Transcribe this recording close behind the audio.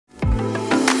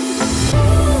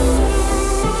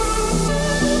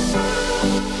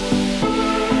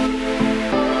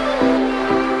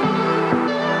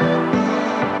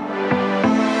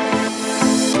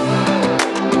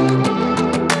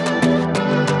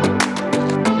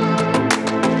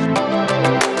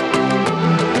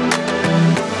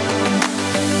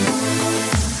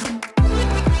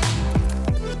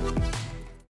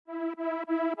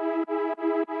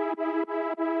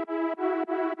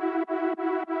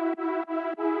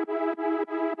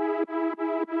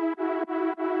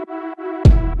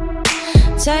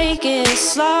Take it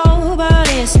slow, but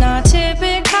it's not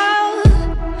typical.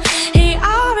 He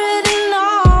already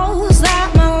knows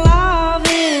that my love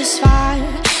is fire.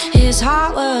 His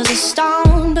heart was a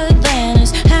stone, but then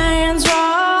his hands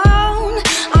rolled.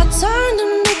 I turned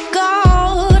him to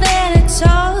gold and it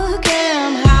took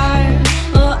him higher.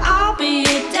 Well, I'll be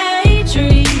a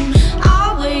daydream,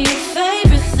 I'll wear your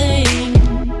favorite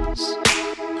things.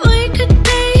 We could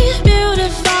be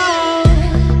beautiful,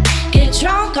 get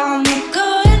drunk on the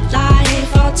good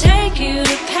life. I'll take you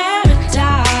to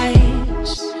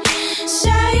paradise.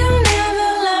 Say you'll never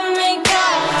let me go.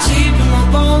 Deep in my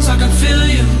bones I can feel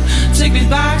you. Take me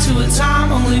back to a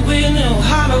time only we knew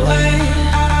how to wait.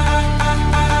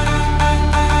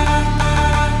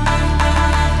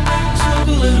 Smoke a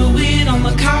little weed on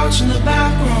the couch in the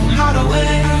back room, how to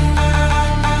wait.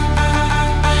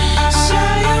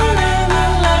 Say you'll never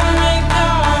let me go.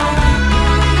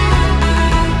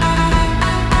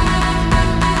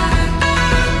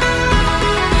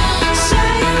 Say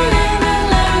you'll never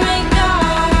let me go.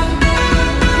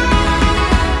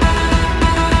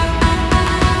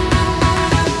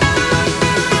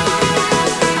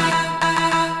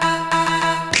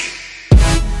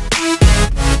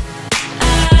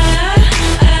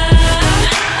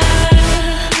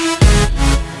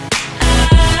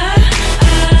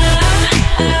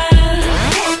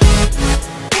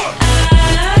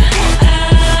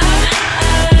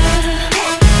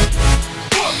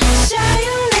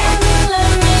 you'll never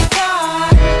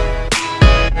let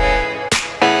me go.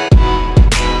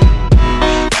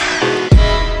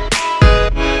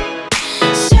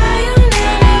 Say you'll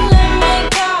never let me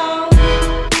go.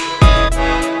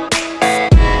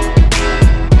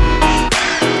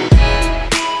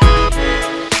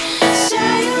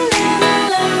 Say you'll never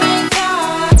let me go. Say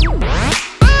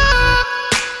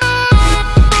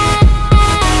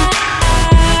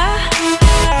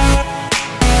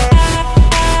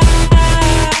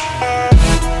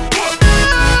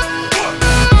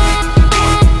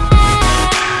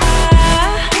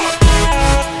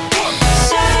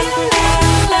you'll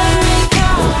never let me go.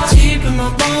 Deep in my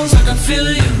bones I can feel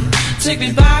you. Take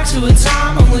me back to a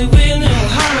time only we knew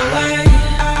how to wait.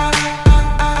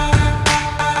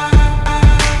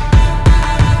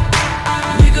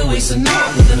 We could waste a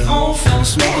night with an old phone,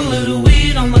 smoke a little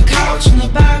weed on the couch in the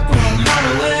back room, how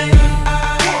to wait.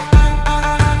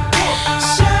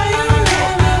 Say you'll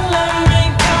never let me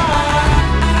go.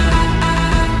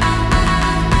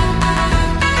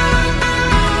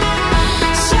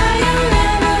 Say you'll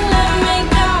never let me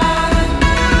go.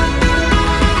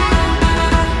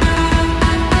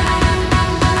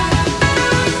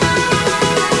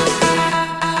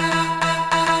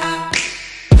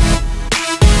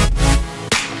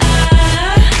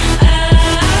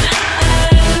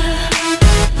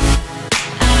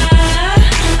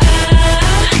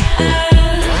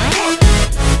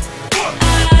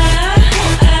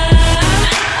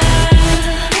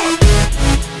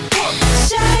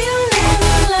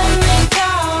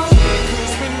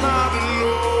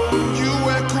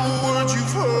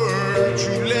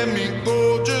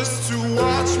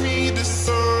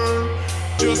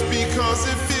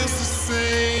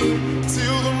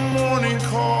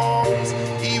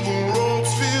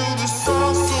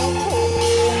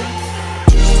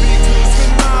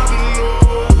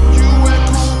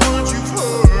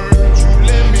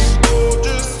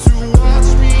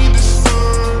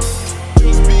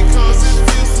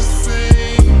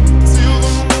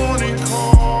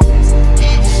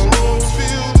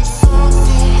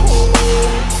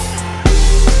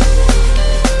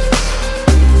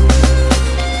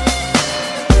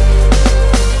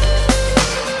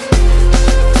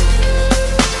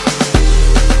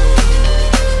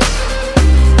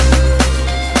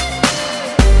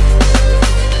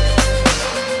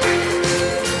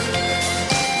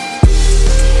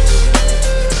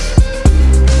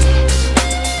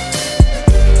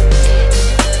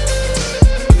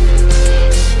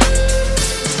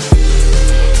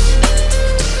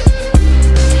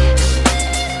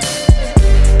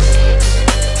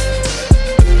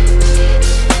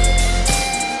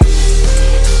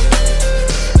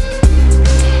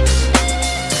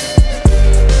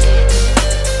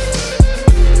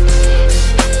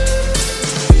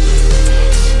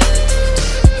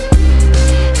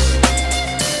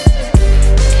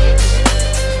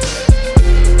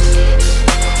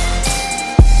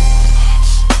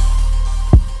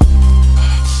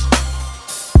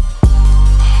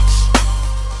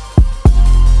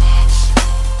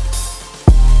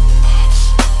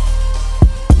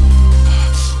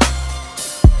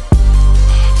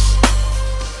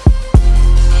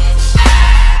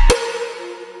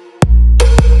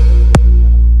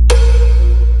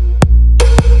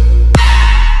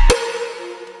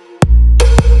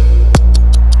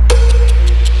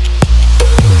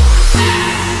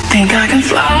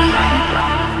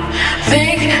 fly.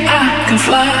 Think I can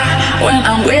fly when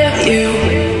I'm with you.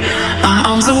 My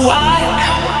arms are wide,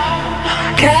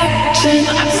 catching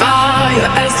fire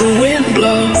as the wind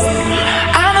blows.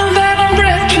 I know that I'm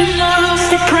rich enough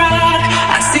for pride.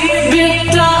 I see $1 billion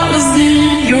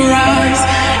in your eyes.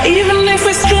 Even if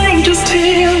we're strangers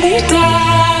till we die.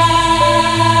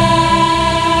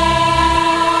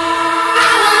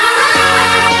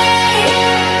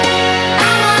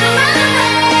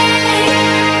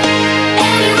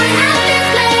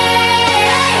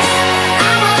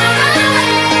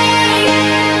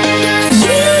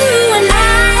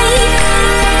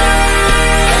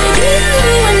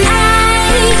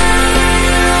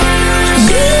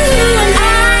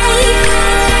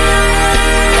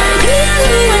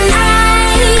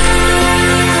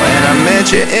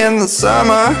 You in the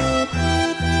summer,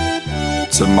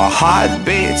 to my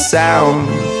heartbeat sound,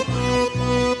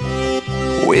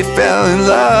 we fell in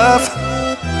love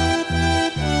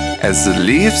as the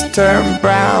leaves turn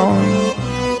brown.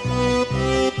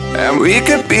 And we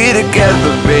could be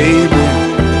together, baby,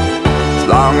 as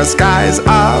long as skies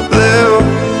are blue.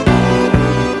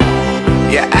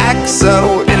 You act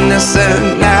so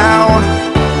innocent now,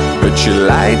 but you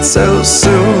lied so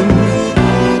soon.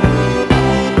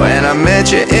 When I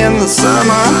met you in the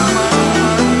summer,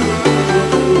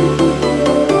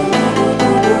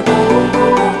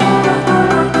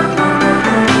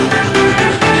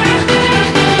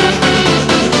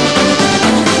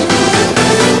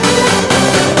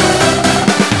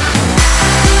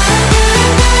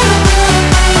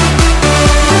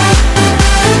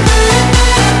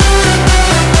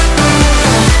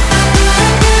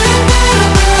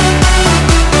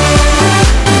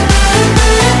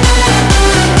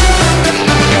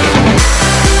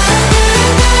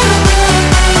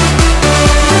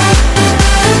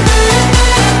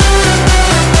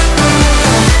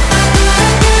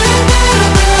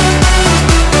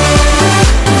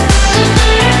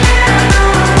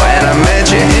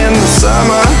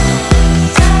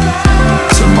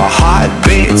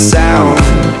 heartbeat sound,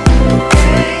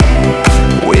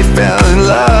 we fell in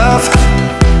love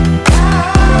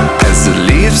as the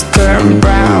leaves turn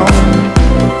brown.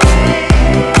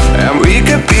 And we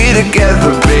could be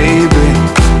together, baby,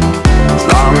 as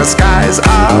long as skies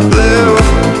are blue.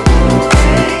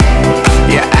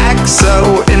 You act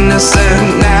so innocent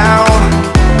now,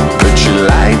 but you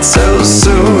lied so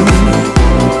soon.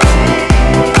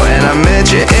 When I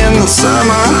met you in the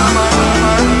summer,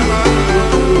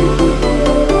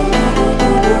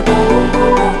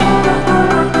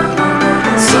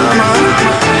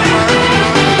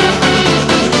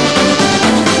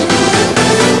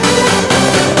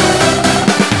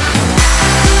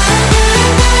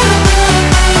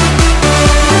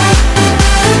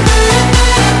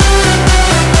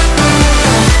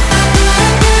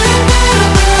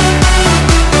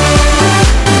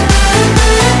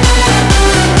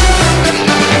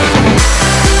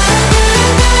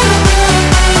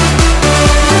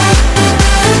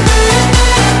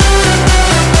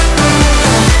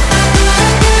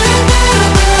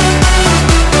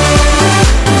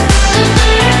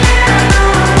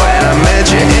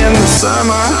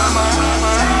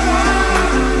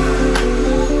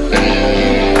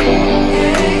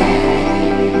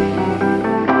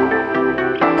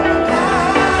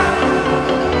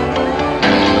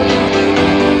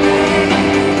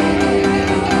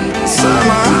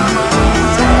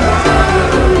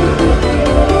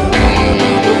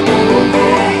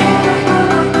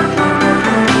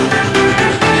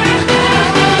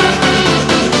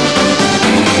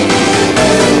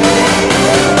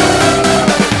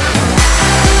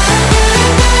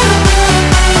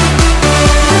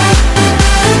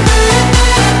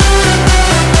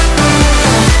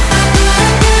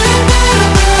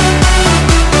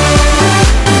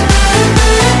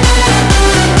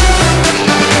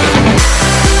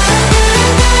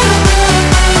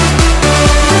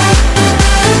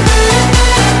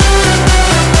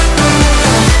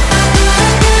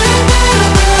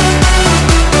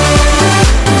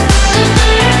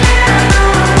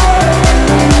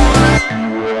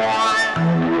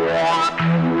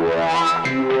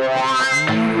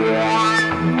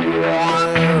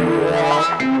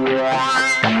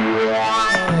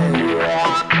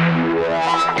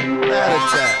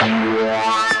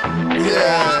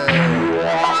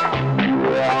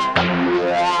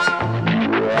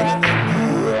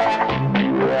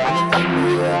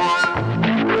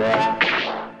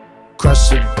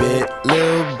 Crush a bit,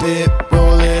 little bit,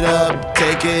 roll it up,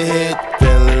 take a hit.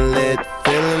 Feeling lit,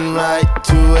 feeling right,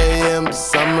 2 a.m.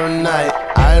 summer night.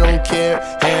 I don't care,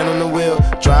 hand on the wheel,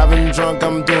 driving drunk,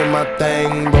 I'm doing doing my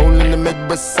thing, rolling the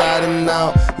Midwest side and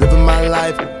out, living my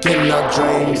life, getting our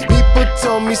dreams. People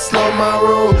told me slow my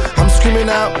roll, I'm screaming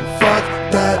out, fuck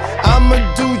that. I'ma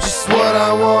do just what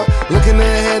I want, looking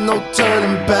ahead, no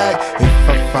turning back. If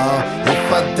I fall,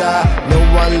 if I die, know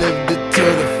I lived it to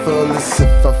the fullest.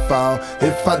 If I fall,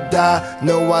 if I die,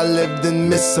 know I lived in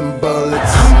missing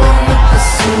bullets. I'm on the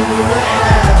pursuit of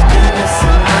happiness,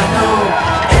 and I know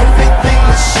everything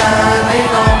that shine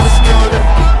ain't always gonna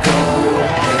be gold.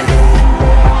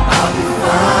 I'll be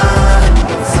fine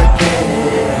once I get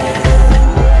it.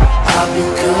 I'll be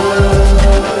good.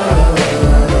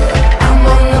 I'm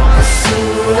on the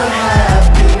pursuit of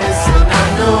happiness, and I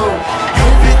know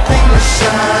everything that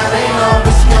shine ain't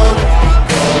always gonna be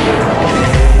gold.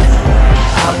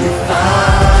 I'll be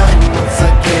fine once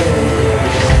I get it.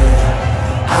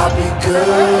 I'll be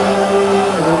good.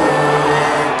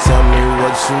 Tell me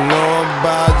what you know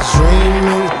about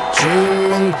dreaming,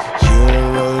 dreaming. You don't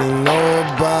really know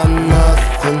about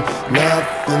nothing,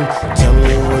 nothing. Tell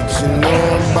me what you know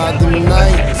about the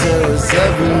night terrors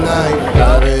every night.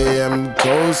 5 a.m.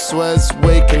 cold sweats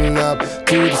waking up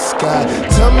to the sky.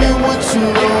 Tell me what you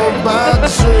know about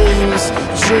dreams,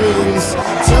 dreams.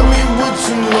 Tell me what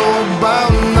you know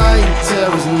about night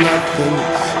terrors, nothing.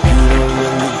 You don't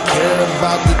really care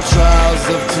about the trials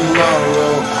of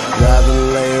tomorrow. Rather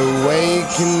lay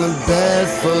awake in the bed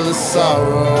full of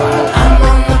sorrow. I'm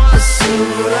on the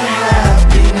pursuit of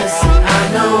happiness, and I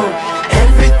know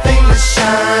everything that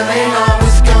shine ain't